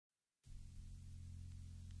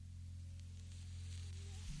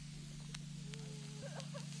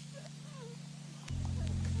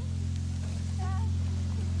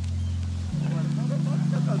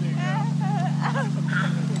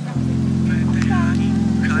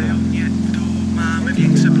mamy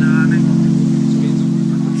większe plany.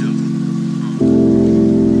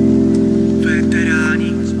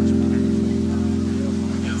 Weterani.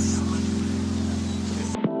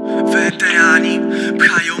 Weterani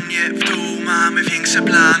pchają mnie w dół, mamy większe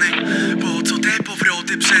plany. Po co te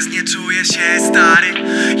powroty, przez nie czuję się stary.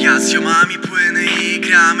 Ja z ziomami płynę i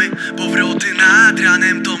gramy. Powroty nad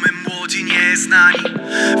ranem to my młodzi nieznani.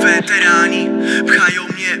 Weterani pchają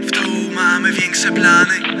mnie w dół, mamy większe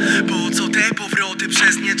plany. Po co te powroty,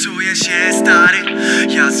 przez nie czuję się stary.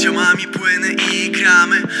 Ja z ziomami płynę i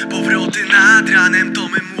gramy. Powroty nad ranem to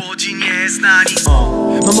my młodzi nieznani.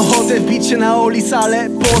 Mam ochotę wbić się na Olis, ale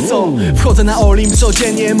po co? Wchodzę na Olim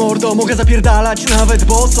codziennie, mordo, mogę zapierdalać nawet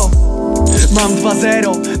boso. Mam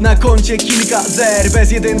 2-0, na koncie kilka zer.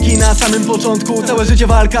 Bez jedynki na samym początku, całe życie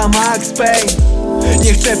walka Max Payne.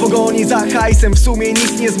 Nie chcę pogoni za hajsem, w sumie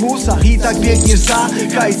nikt nie zmusza. I tak biegniesz za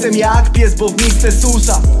hajsem jak pies, bo w misce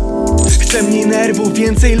susza. Chcę mniej nerwów,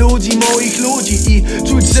 więcej ludzi, moich ludzi. I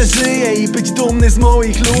czuć, że żyję i być dumny z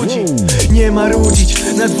moich ludzi. Nie marudzić,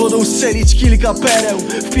 nad wodą strzelić kilka pereł.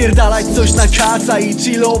 Wpierdalać coś na kaca i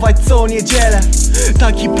chillować co niedzielę.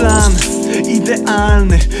 Taki plan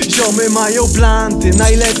idealny. Ziomy mają blanty.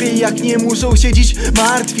 Najlepiej jak nie muszą siedzieć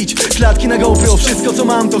martwić. Klatki na GoPro, wszystko co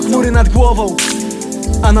mam to chmury nad głową.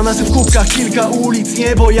 Ananasy w kubkach, kilka ulic,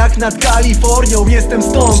 niebo jak nad Kalifornią. Jestem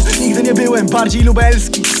stąd, nigdy nie byłem bardziej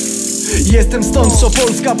lubelski. Jestem stąd, co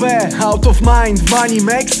Polska B, out of mind, w Mani,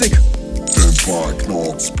 Meksyk. Ten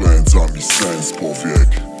banknot spędza mi sens powiek.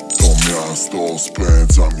 To miasto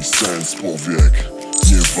spędza mi sens powiek.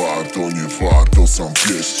 Nie warto, sam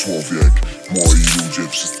wiesz człowiek. Moi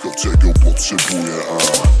ludzie, wszystko czego potrzebuję,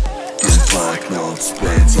 ten banknot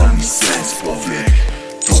spędza mi sens powiek.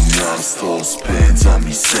 To miasto spędza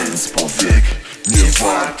mi sens powiek. Nie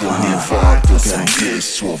warto, sam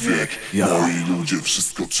wiesz człowiek. Moi ludzie,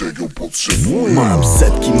 wszystko czego potrzebuję. Mam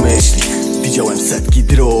setki myśli, widziałem setki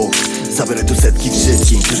dróg. Zabiorę tu setki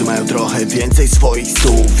wszystkim, którzy mają trochę więcej swoich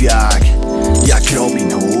słów. Jak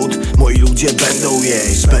Robin Hood, moi ludzie będą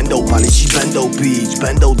jeść, będą palić i będą pić,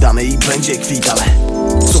 będą damy i będzie kwit. Ale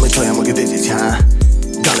w sumie co ja mogę wiedzieć,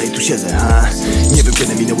 Dalej tu siedzę, Nie wiem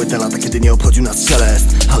kiedy minęły te lata, kiedy nie obchodził nas szelest.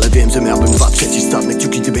 Ale wiem, że miałbym dwa przeciwstawne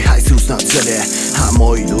kciuki, gdyby hajs rósł na drzewie. A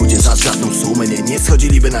moi ludzie za żadną sumę nie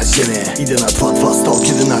schodziliby na ziemię. Idę na 2-2-100,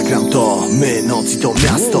 kiedy nagram to my, noc i to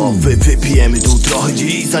miasto. Wypijemy tu trochę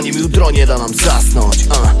dziś, zanim jutro nie da nam zasnąć.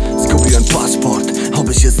 Zgubiłem paszport,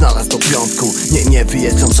 oby się znalazł do piątku. Nie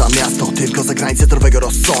wyjeżdżam za miasto, tylko za granicę zdrowego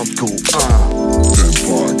rozsądku. Ten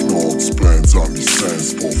banknot spędza mi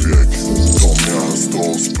sens powiek. To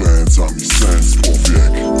miasto spędza mi sens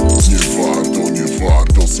powiek. Nie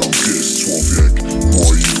warto, sam wiesz człowiek.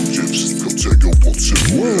 Moi ludzie, wszystko czego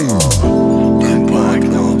potrzebuję. Ten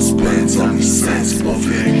banknot spędza mi sens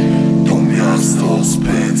powiek. To miasto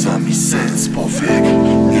spędza mi sens powiek.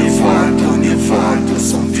 Nie warto,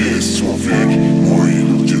 sam wiesz człowiek. Moi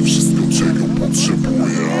ludzie, wszystko czego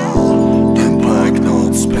potrzebuję. Ten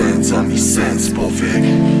banknot spędza mi sens powiek.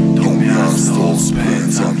 To miasto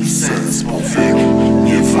spędza mi sens powiek.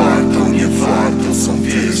 Nie warto, sam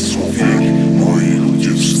wiesz człowiek. Moi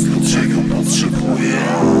ludzie, wszystko czego potrzebuję.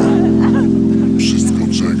 Wszystko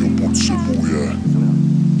czego potrzebuję.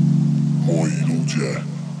 Moi ludzie.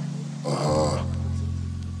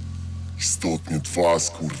 Istotnie dwa,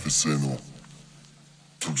 skurwysynu.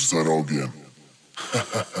 Tuż za rogiem.